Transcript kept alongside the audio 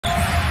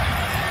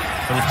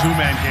Little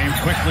two-man game.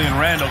 Quickly and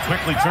Randall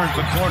quickly turns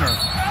the corner.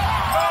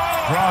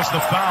 Draws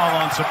the foul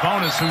on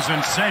Sabonis, who's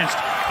incensed.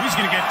 He's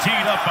going to get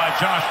teed up by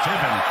Josh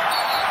Tibbin.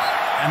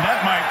 And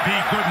that might be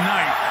good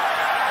night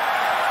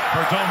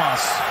for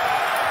Domas.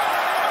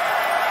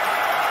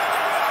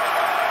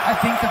 I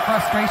think the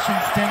frustration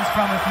stems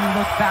from, if you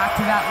look back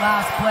to that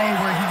last play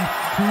where he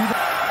threw the...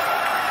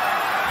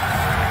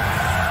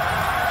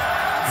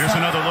 Here's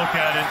another look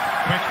at it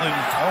quickly.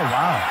 Oh,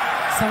 wow.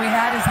 So he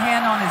had his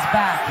hand on his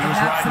back, He was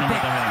riding him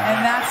with the hand. And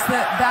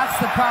that's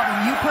the problem.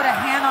 You put a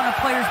hand on a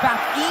player's back,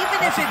 even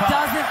if it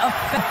doesn't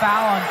affect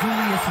foul on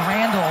Julius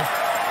Randle,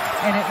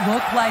 and it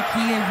looked like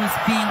he was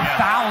being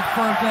fouled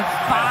for a good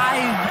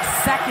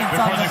 5 seconds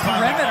on the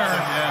perimeter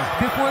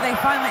before they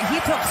finally.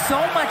 He took so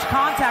much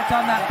contact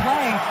on that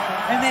play,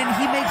 and then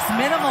he makes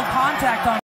minimal contact on